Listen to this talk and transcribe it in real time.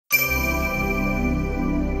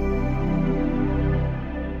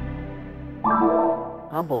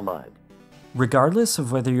humblemud. Regardless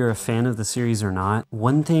of whether you're a fan of the series or not,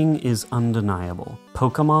 one thing is undeniable.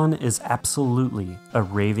 Pokémon is absolutely a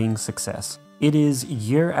raving success. It is,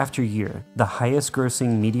 year after year, the highest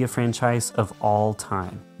grossing media franchise of all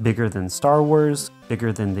time. Bigger than Star Wars,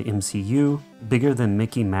 bigger than the MCU, bigger than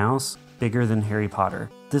Mickey Mouse, bigger than Harry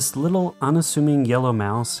Potter. This little unassuming yellow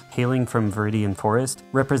mouse, hailing from Viridian Forest,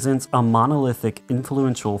 represents a monolithic,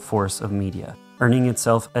 influential force of media, earning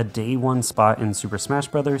itself a day one spot in Super Smash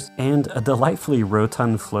Bros. And a delightfully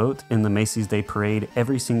rotund float in the Macy's Day Parade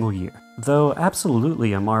every single year. Though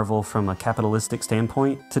absolutely a marvel from a capitalistic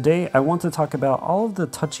standpoint, today I want to talk about all of the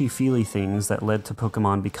touchy-feely things that led to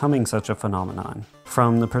Pokémon becoming such a phenomenon,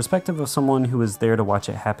 from the perspective of someone who was there to watch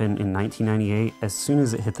it happen in 1998 as soon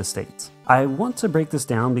as it hit the States. I want to break this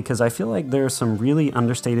down because I feel like there are some really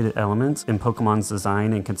understated elements in Pokemon's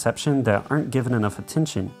design and conception that aren't given enough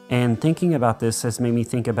attention, and thinking about this has made me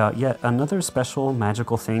think about yet another special,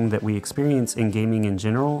 magical thing that we experience in gaming in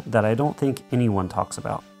general that I don't think anyone talks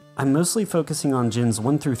about. I'm mostly focusing on Gens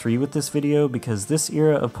 1 through 3 with this video because this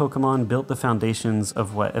era of Pokemon built the foundations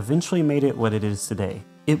of what eventually made it what it is today.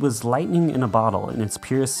 It was lightning in a bottle in its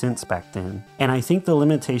purest sense back then, and I think the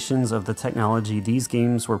limitations of the technology these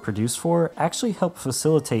games were produced for actually helped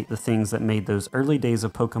facilitate the things that made those early days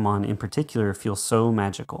of Pokemon in particular feel so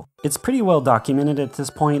magical. It's pretty well documented at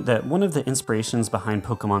this point that one of the inspirations behind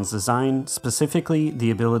Pokemon's design, specifically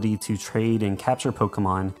the ability to trade and capture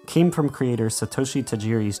Pokemon, came from creator Satoshi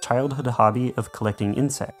Tajiri's childhood hobby of collecting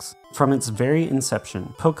insects. From its very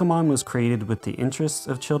inception, Pokémon was created with the interests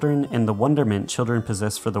of children and the wonderment children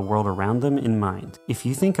possess for the world around them in mind. If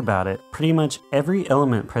you think about it, pretty much every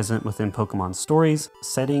element present within Pokémon's stories,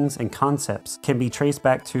 settings, and concepts can be traced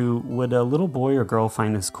back to, would a little boy or girl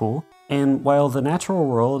find this cool? And while the natural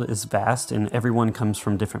world is vast and everyone comes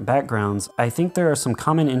from different backgrounds, I think there are some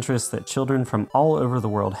common interests that children from all over the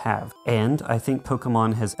world have, and I think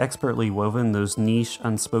Pokémon has expertly woven those niche,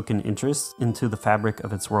 unspoken interests into the fabric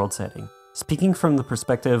of its world setting. Speaking from the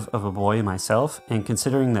perspective of a boy myself, and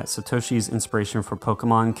considering that Satoshi's inspiration for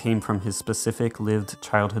Pokémon came from his specific lived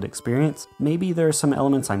childhood experience, maybe there are some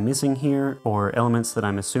elements I'm missing here, or elements that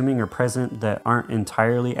I'm assuming are present that aren't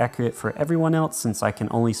entirely accurate for everyone else since I can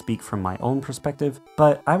only speak from my own perspective,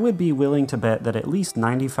 but I would be willing to bet that at least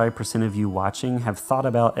 95% of you watching have thought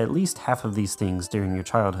about at least half of these things during your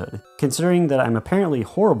childhood. Considering that I'm apparently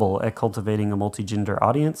horrible at cultivating a multi-gender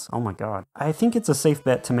audience, oh my god, I think it's a safe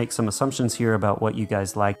bet to make some assumptions here about what you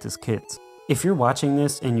guys liked as kids. If you're watching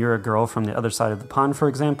this and you're a girl from the other side of the pond, for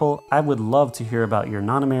example, I would love to hear about your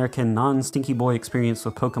non-American, non-stinky boy experience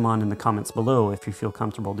with Pokemon in the comments below if you feel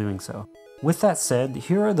comfortable doing so. With that said,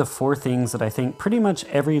 here are the 4 things that I think pretty much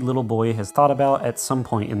every little boy has thought about at some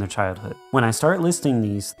point in their childhood. When I start listing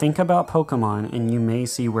these, think about Pokemon and you may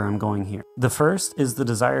see where I'm going here. The first is the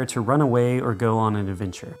desire to run away or go on an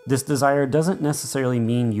adventure. This desire doesn't necessarily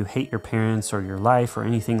mean you hate your parents or your life or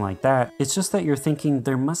anything like that, it's just that you're thinking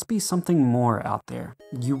there must be something more out there.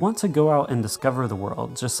 You want to go out and discover the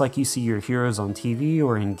world, just like you see your heroes on TV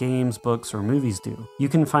or in games, books, or movies do. You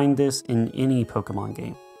can find this in any Pokemon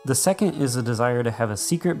game. The second is a desire to have a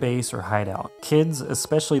secret base or hideout. Kids,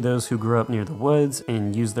 especially those who grew up near the woods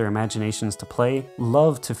and use their imaginations to play,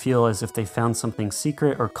 love to feel as if they found something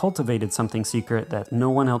secret or cultivated something secret that no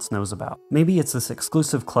one else knows about. Maybe it's this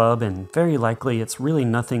exclusive club and very likely it's really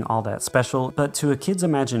nothing all that special, but to a kid's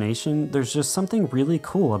imagination, there's just something really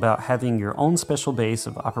cool about having your own special base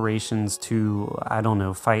of operations to, I don't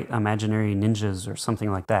know, fight imaginary ninjas or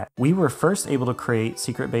something like that. We were first able to create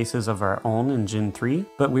secret bases of our own in Gen 3,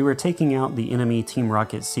 but we were taking out the enemy Team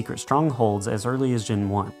Rocket's secret strongholds as early as Gen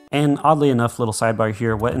 1. And oddly enough, little sidebar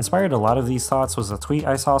here, what inspired a lot of these thoughts was a tweet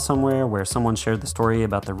I saw somewhere where someone shared the story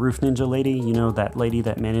about the roof ninja lady, you know, that lady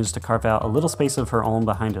that managed to carve out a little space of her own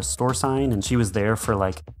behind a store sign and she was there for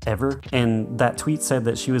like ever. And that tweet said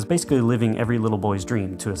that she was basically living every little boy's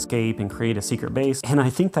dream to escape and create a secret base, and I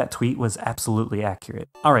think that tweet was absolutely accurate.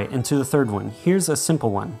 Alright, and to the third one, here's a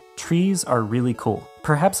simple one. Trees are really cool.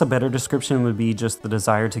 Perhaps a better description would be just the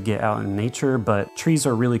desire to get out in nature, but trees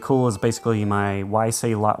are really cool is basically my why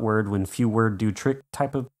say lot word when few word do trick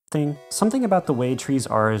type of thing. Something about the way trees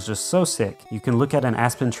are is just so sick. You can look at an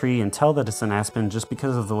aspen tree and tell that it's an aspen just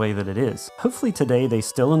because of the way that it is. Hopefully today they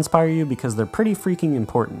still inspire you because they're pretty freaking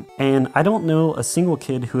important. And I don't know a single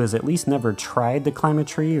kid who has at least never tried to climb a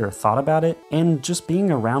tree or thought about it, and just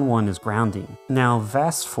being around one is grounding. Now,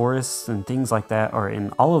 vast forests and things like that are in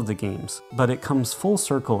all of the games, but it comes full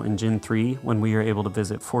circle in Gen 3 when we are able to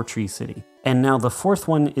visit Four Tree City. And now the fourth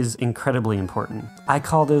one is incredibly important. I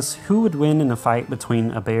call this who would win in a fight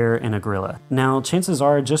between a bear and a gorilla. Now, chances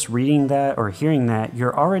are just reading that or hearing that,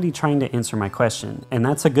 you're already trying to answer my question, and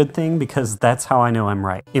that's a good thing because that's how I know I'm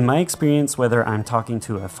right. In my experience, whether I'm talking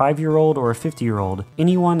to a 5-year-old or a 50-year-old,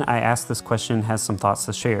 anyone I ask this question has some thoughts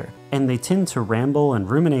to share, and they tend to ramble and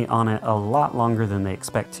ruminate on it a lot longer than they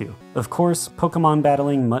expect to. Of course, Pokemon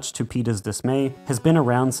battling, much to PETA's dismay, has been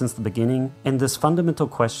around since the beginning, and this fundamental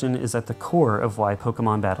question is at the core of why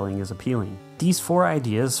Pokemon battling is appealing. These 4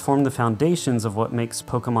 ideas form the foundations of what makes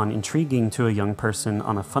Pokemon intriguing to a young person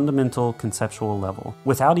on a fundamental conceptual level,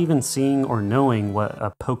 without even seeing or knowing what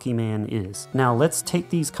a Pokemon is. Now let's take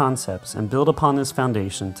these concepts and build upon this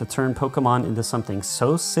foundation to turn Pokemon into something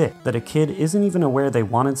so sick that a kid isn't even aware they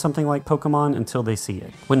wanted something like Pokemon until they see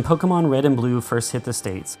it. When Pokemon Red and Blue first hit the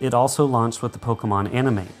States, it also launched with the Pokemon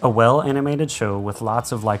anime, a well-animated show with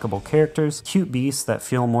lots of likable characters, cute beasts that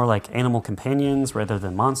feel more like animal companions rather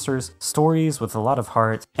than monsters, stories with a lot of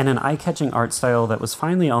heart, and an eye-catching art style that was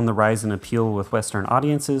finally on the rise in appeal with Western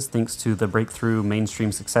audiences thanks to the breakthrough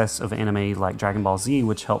mainstream success of anime like Dragon Ball Z,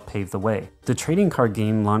 which helped pave the way. The trading card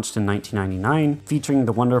game launched in 1999, featuring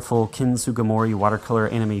the wonderful Ken Sugimori watercolor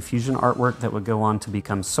anime fusion artwork that would go on to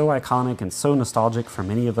become so iconic and so nostalgic for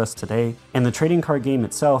many of us today, and the trading card game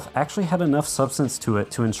itself actually had enough substance to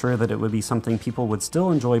it to ensure that it would be something people would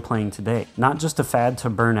still enjoy playing today, not just a fad to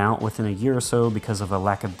burn out within a year or so because of a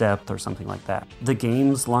lack of depth or something like that. The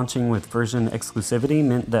games launching with version exclusivity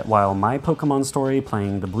meant that while my Pokemon story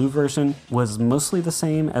playing the blue version was mostly the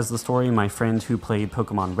same as the story my friend who played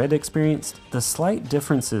Pokemon Red experienced, the slight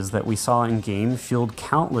differences that we saw in game fueled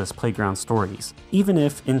countless playground stories. Even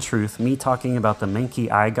if, in truth, me talking about the Mankey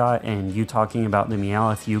I got and you talking about the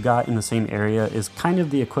Meowth you got in the same area is kind of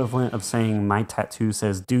the equivalent of saying my tattoo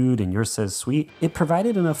says dude and yours says sweet, it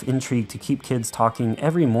provided enough intrigue to keep kids talking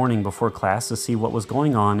every morning before class to see what was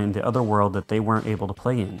going on in the other world that they weren't able to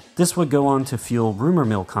play in. This would go on to fuel rumor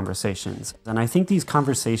mill conversations, and I think these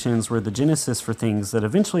conversations were the genesis for things that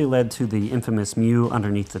eventually led to the infamous Mew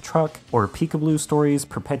underneath the truck, or Peekaboo stories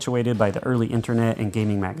perpetuated by the early internet and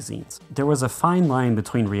gaming magazines. There was a fine line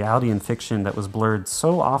between reality and fiction that was blurred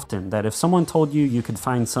so often that if someone told you you could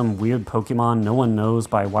find some weird Pokemon no one knows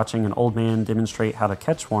by watching an old man demonstrate how to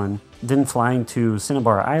catch one, then flying to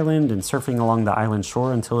Cinnabar Island and surfing along the island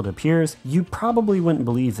shore until it appears, you probably wouldn't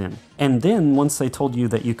believe them. And then once they told you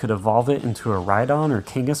that you could evolve it into a Rhydon or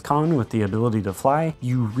Kangaskhan with the ability to fly,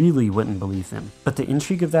 you really wouldn't believe them. But the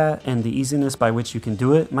intrigue of that and the easiness by which you can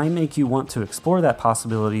do it might make you want to explore that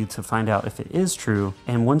possibility to find out if it is true,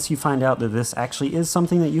 and once you find out that this actually is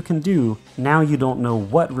something that you can do, now you don't know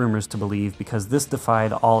what rumors to believe because this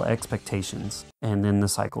defied all expectations. And then the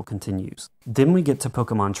cycle continues. Then we get to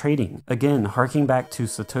Pokemon trading. Again, harking back to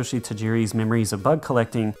Satoshi Tajiri's memories of bug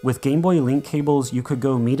collecting, with Game Boy link cables you could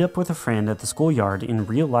go meet up with a friend at the schoolyard in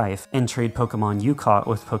real life and trade Pokemon you caught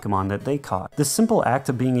with Pokemon that they caught. This simple act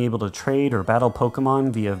of being able to trade or battle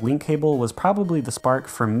Pokemon via link cable was probably the spark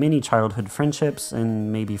for many childhood friendships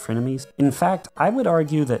and maybe frenemies. In fact, I would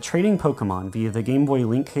argue that trading Pokemon via the Game Boy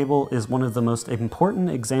link cable is one of the most important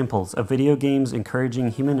examples of video games encouraging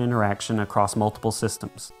human interaction across multiple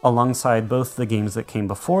systems, alongside both the games that came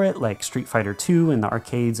before it, like Street Fighter II and the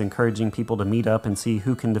arcades encouraging people to meet up and see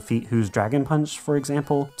who can defeat who's Dragon Punch, for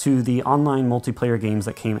example, to the online multiplayer games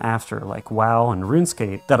that came after, like WoW and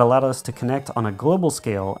RuneScape, that allowed us to connect on a global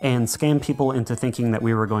scale and scam people into thinking that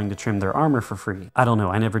we were going to trim their armor for free. I don't know,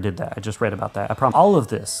 I never did that, I just read about that, I promise. All of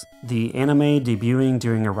this, the anime debuting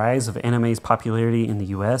during a rise of anime's popularity in the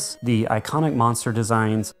US, the iconic monster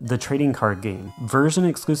designs, the trading card game,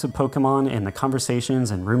 version-exclusive Pokemon, and the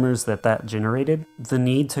conversations and rumors that generated, the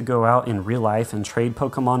need to go out in real life and trade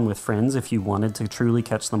Pokemon with friends if you wanted to truly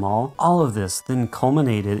catch them all of this then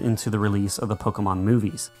culminated into the release of the Pokemon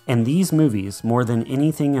movies. And these movies, more than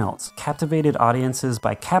anything else, captivated audiences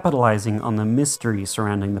by capitalizing on the mystery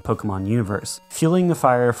surrounding the Pokemon universe, fueling the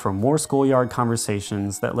fire for more schoolyard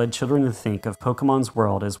conversations that led children to think of Pokemon's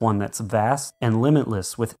world as one that's vast and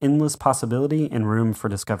limitless with endless possibility and room for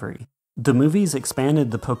discovery. The movies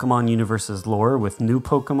expanded the Pokemon universe's lore with new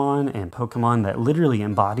Pokemon and Pokemon that literally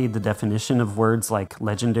embodied the definition of words like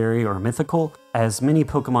legendary or mythical, as many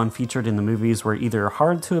Pokemon featured in the movies were either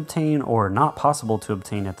hard to obtain or not possible to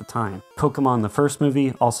obtain at the time. Pokemon the first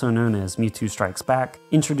movie, also known as Mewtwo Strikes Back,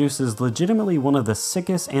 introduces legitimately one of the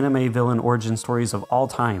sickest anime villain origin stories of all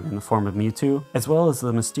time in the form of Mewtwo, as well as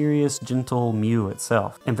the mysterious, gentle Mew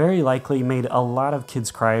itself, and very likely made a lot of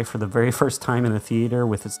kids cry for the very first time in a theater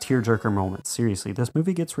with its tearjerker moments. Seriously, this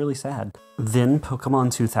movie gets really sad. Then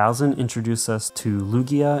Pokemon 2000 introduced us to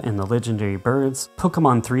Lugia and the legendary birds.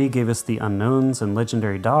 Pokemon 3 gave us the Unknown Pokestones and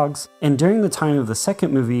legendary dogs. And during the time of the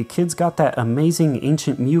second movie, kids got that amazing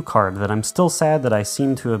Ancient Mew card that I'm still sad that I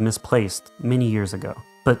seem to have misplaced many years ago.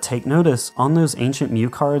 But take notice, on those Ancient Mew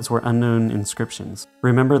cards were unknown inscriptions.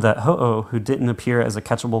 Remember that Ho-Oh, who didn't appear as a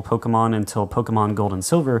catchable Pokemon until Pokemon Gold and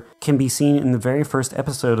Silver, can be seen in the very first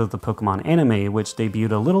episode of the Pokemon anime, which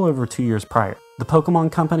debuted a little over 2 years prior. The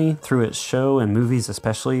Pokemon Company, through its show and movies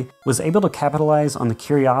especially, was able to capitalize on the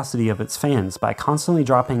curiosity of its fans by constantly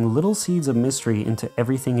dropping little seeds of mystery into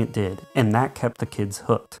everything it did, and that kept the kids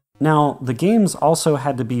hooked. Now, the games also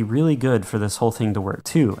had to be really good for this whole thing to work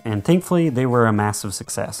too, and thankfully they were a massive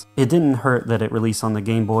success. It didn't hurt that it released on the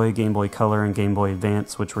Game Boy Color, and Game Boy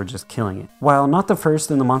Advance, which were just killing it. While not the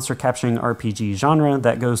first in the monster capturing RPG genre,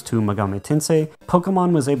 that goes to Megami Tensei,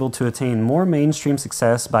 Pokemon was able to attain more mainstream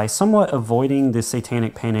success by somewhat avoiding the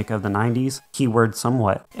satanic panic of the 90s, keyword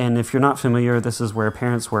somewhat. And if you're not familiar, this is where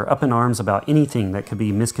parents were up in arms about anything that could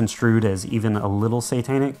be misconstrued as even a little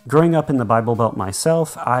satanic. Growing up in the Bible Belt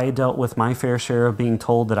myself, I dealt with my fair share of being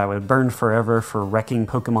told that I would burn forever for wrecking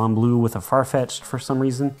Pokemon Blue with a Farfetch'd for some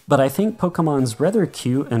reason. But I think Pokemon's rather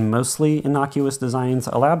cute and mostly innocuous designs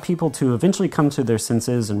allowed people to eventually come to their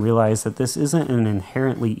senses and realize that this isn't an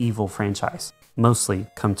inherently evil franchise. Mostly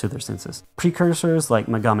come to their senses. Precursors like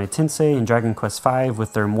Megami Tensei and Dragon Quest V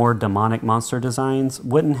with their more demonic monster designs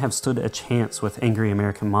wouldn't have stood a chance with angry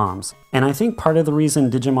American moms. And I think part of the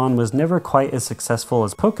reason Digimon was never quite as successful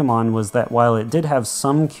as Pokemon was that while it did have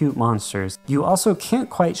some cute monsters, you also can't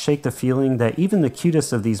quite shake the feeling that even the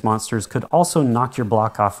cutest of these monsters could also knock your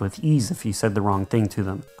block off with ease if you said the wrong thing to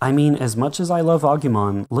them. I mean, as much as I love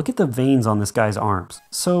Agumon, look at the veins on this guy's arms.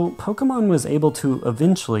 So Pokemon was able to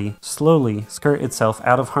eventually, slowly, skirt itself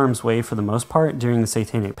out of harm's way for the most part during the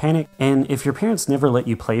satanic panic, and if your parents never let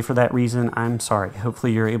you play for that reason, I'm sorry.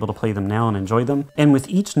 Hopefully you're able to play them now and enjoy them. And with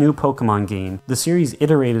each new Pokemon game, the series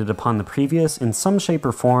iterated upon the previous in some shape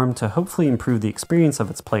or form to hopefully improve the experience of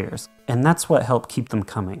its players. And that's what helped keep them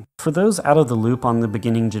coming. For those out of the loop on the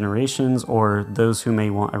beginning generations, or those who may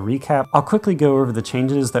want a recap, I'll quickly go over the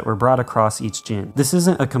changes that were brought across each gen. This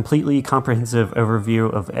isn't a completely comprehensive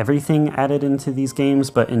overview of everything added into these games,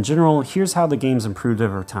 but in general, here's how the games improved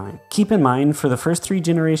over time. Keep in mind, for the first 3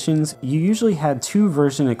 generations, you usually had 2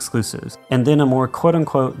 version exclusives, and then a more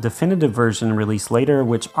quote-unquote definitive version released later,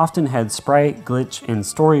 which often had sprite, glitch, and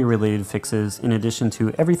story-related fixes in addition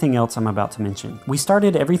to everything else I'm about to mention. We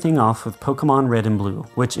started everything off with Pokémon Red and Blue,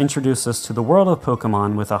 which introduced us to the world of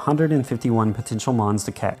Pokémon with 151 potential mons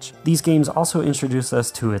to catch. These games also introduced us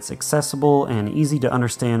to its accessible and easy to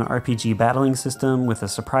understand RPG battling system with a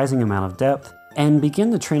surprising amount of depth, and begin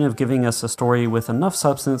the trend of giving us a story with enough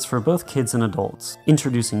substance for both kids and adults,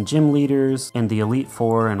 introducing gym leaders and the Elite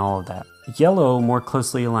Four and all of that. Yellow more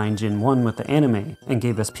closely aligned Gen 1 with the anime and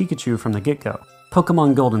gave us Pikachu from the get-go.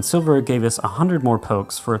 Pokemon Gold and Silver gave us 100 more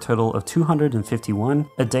pokes for a total of 251,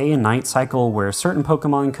 a day and night cycle where certain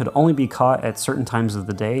Pokemon could only be caught at certain times of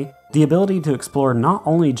the day, the ability to explore not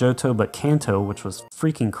only Johto but Kanto, which was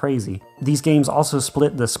freaking crazy. These games also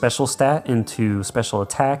split the special stat into special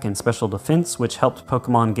attack and special defense, which helped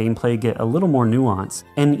Pokemon gameplay get a little more nuance,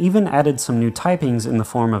 and even added some new typings in the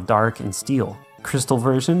form of Dark and Steel. Crystal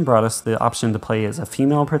version brought us the option to play as a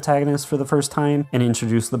female protagonist for the first time and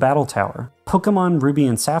introduced the Battle Tower. Pokemon Ruby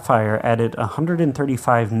and Sapphire added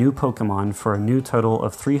 135 new Pokemon for a new total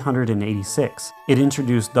of 386. It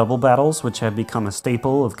introduced double battles, which have become a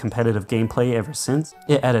staple of competitive gameplay ever since.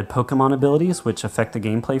 It added Pokemon abilities, which affect the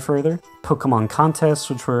gameplay further. Pokemon contests,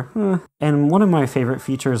 which were And one of my favorite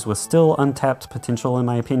features with still untapped potential in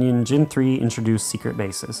my opinion, Gen 3 introduced secret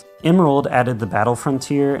bases. Emerald added the battle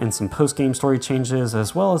frontier and some post-game story changes,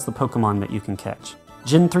 as well as the Pokemon that you can catch.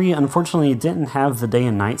 Gen 3 unfortunately didn't have the day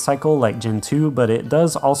and night cycle like Gen 2, but it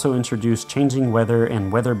does also introduce changing weather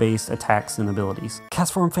and weather-based attacks and abilities.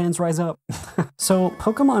 Castform fans rise up! So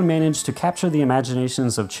Pokemon managed to capture the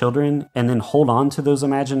imaginations of children and then hold on to those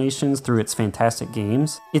imaginations through its fantastic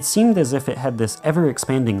games. It seemed as if it had this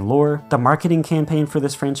ever-expanding lore. The marketing campaign for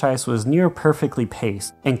this franchise was near perfectly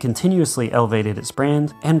paced and continuously elevated its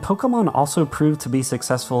brand, and Pokemon also proved to be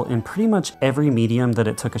successful in pretty much every medium that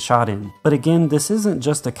it took a shot in. But again, this isn't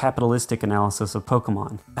just a capitalistic analysis of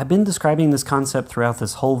Pokemon. I've been describing this concept throughout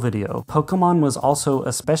this whole video. Pokemon was also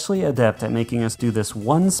especially adept at making us do this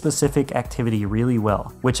one specific activity really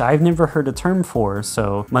well, which I've never heard a term for,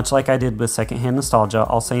 so much like I did with secondhand nostalgia,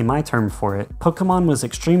 I'll say my term for it. Pokemon was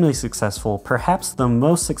extremely successful, perhaps the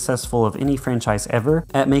most successful of any franchise ever,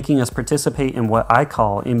 at making us participate in what I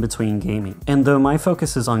call in-between gaming. And though my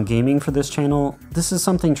focus is on gaming for this channel, this is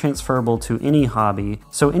something transferable to any hobby,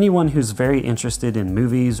 so anyone who's very interested in in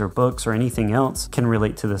movies or books or anything else can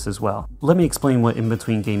relate to this as well. Let me explain what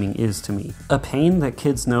in-between gaming is to me. A pain that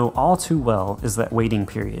kids know all too well is that waiting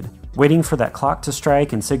period. Waiting for that clock to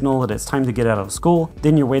strike and signal that it's time to get out of school,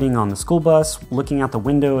 then you're waiting on the school bus, looking out the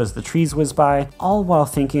window as the trees whiz by, all while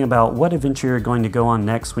thinking about what adventure you're going to go on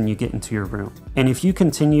next when you get into your room. And if you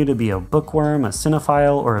continue to be a bookworm, a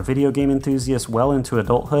cinephile, or a video game enthusiast well into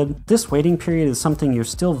adulthood, this waiting period is something you're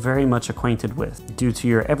still very much acquainted with, due to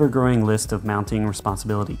your ever-growing list of mounting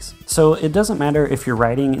responsibilities. So it doesn't matter if you're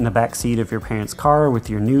riding in the backseat of your parents' car with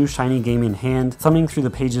your new shiny game in hand, thumbing through the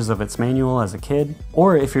pages of its manual as a kid,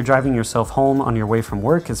 or if you're driving yourself home on your way from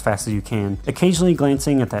work as fast as you can, occasionally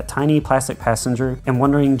glancing at that tiny plastic passenger and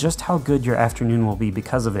wondering just how good your afternoon will be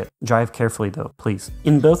because of it. Drive carefully though, please.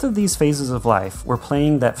 In both of these phases of life, we're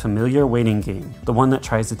playing that familiar waiting game, the one that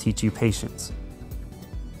tries to teach you patience.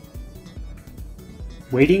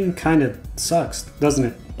 Waiting kinda sucks, doesn't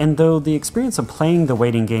it? And though the experience of playing the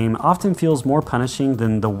waiting game often feels more punishing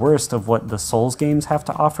than the worst of what the Souls games have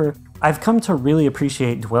to offer, I've come to really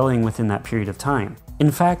appreciate dwelling within that period of time. In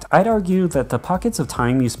fact, I'd argue that the pockets of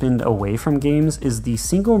time you spend away from games is the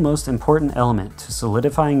single most important element to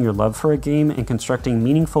solidifying your love for a game and constructing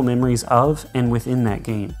meaningful memories of and within that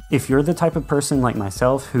game. If you're the type of person like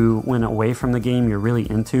myself who, when away from the game you're really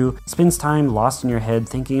into, spends time lost in your head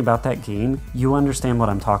thinking about that game, you understand what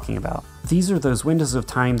I'm talking about. These are those windows of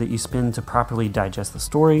time that you spend to properly digest the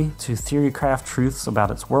story, to theorycraft truths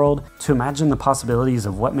about its world, to imagine the possibilities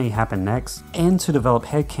of what may happen next, and to develop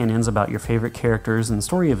headcanons about your favorite characters and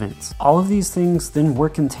story events. All of these things then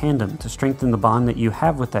work in tandem to strengthen the bond that you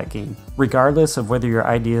have with that game, regardless of whether your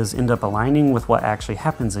ideas end up aligning with what actually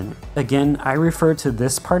happens in it. Again, I refer to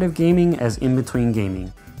this part of gaming as in-between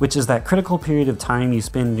gaming, which is that critical period of time you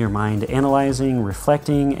spend in your mind analyzing,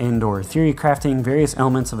 reflecting, and/or theory crafting various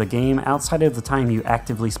elements of a game outside of the time you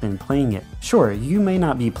actively spend playing it. Sure, you may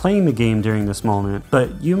not be playing the game during this moment,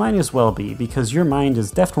 but you might as well be, because your mind is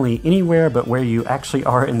definitely anywhere but where you actually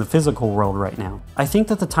are in the physical world right now. I think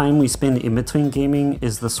that the time we spend in between gaming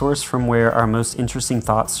is the source from where our most interesting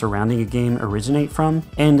thoughts surrounding a game originate from,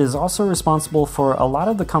 and is also responsible for a lot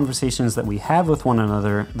of the conversations that we have with one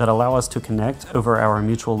another that allow us to connect over our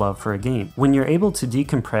mutual love for a game. When you're able to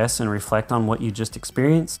decompress and reflect on what you just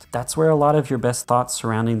experienced, that's where a lot of your best thoughts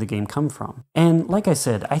surrounding the game come from. And like I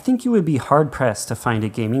said, I think you would be hard-pressed to find a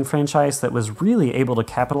gaming franchise that was really able to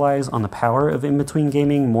capitalize on the power of in-between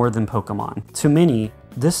gaming more than Pokémon. To many,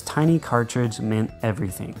 this tiny cartridge meant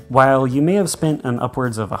everything. While you may have spent an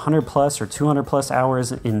upwards of 100 plus or 200 plus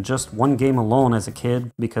hours in just one game alone as a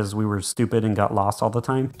kid because we were stupid and got lost all the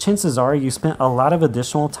time, chances are you spent a lot of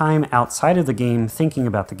additional time outside of the game thinking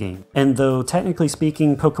about the game. And though technically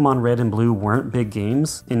speaking Pokémon Red and Blue weren't big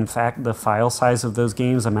games, in fact the file size of those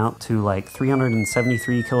games amount to like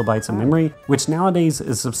 373 kilobytes of memory, which nowadays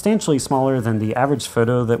is substantially smaller than the average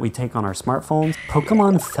photo that we take on our smartphones,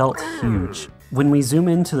 Pokémon felt huge. When we zoom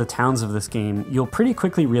into the towns of this game, you'll pretty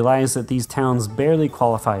quickly realize that these towns barely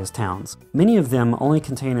qualify as towns. Many of them only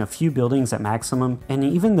contain a few buildings at maximum, and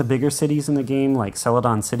even the bigger cities in the game, like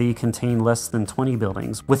Celadon City, contain less than 20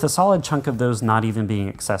 buildings, with a solid chunk of those not even being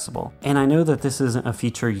accessible. And I know that this isn't a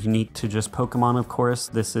feature unique to just Pokemon, of course,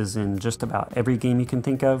 this is in just about every game you can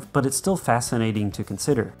think of, but it's still fascinating to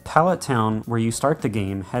consider. Pallet Town, where you start the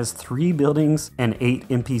game, has 3 buildings and 8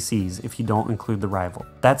 NPCs if you don't include the rival.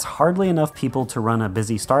 That's hardly enough people to run a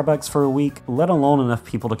busy Starbucks for a week, let alone enough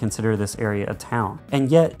people to consider this area a town.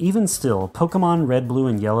 And yet, even still, Pokémon Red, Blue,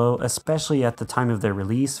 and Yellow, especially at the time of their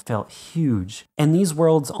release, felt huge. And these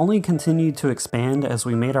worlds only continued to expand as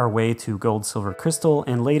we made our way to Gold, Silver, Crystal,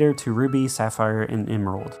 and later to Ruby, Sapphire, and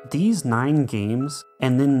Emerald. These 9 games,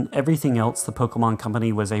 and then everything else the Pokemon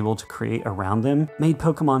Company was able to create around them, made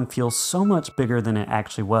Pokemon feel so much bigger than it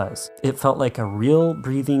actually was. It felt like a real,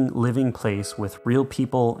 breathing, living place with real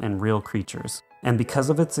people and real creatures. And because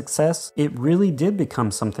of its success, it really did become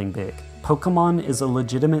something big. Pokemon is a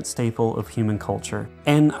legitimate staple of human culture,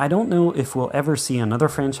 and I don't know if we'll ever see another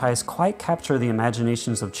franchise quite capture the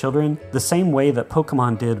imaginations of children the same way that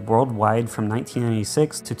Pokemon did worldwide from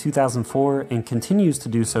 1996 to 2004 and continues to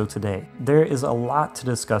do so today. There is a lot to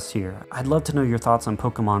discuss here. I'd love to know your thoughts on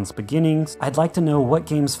Pokemon's beginnings. I'd like to know what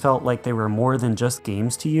games felt like they were more than just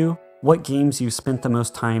games to you, what games you spent the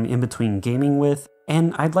most time in between gaming with,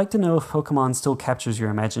 and I'd like to know if Pokemon still captures your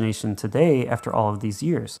imagination today after all of these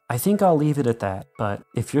years. I think I'll leave it at that, but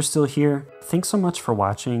if you're still here, thanks so much for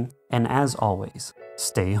watching, and as always,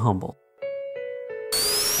 stay humble.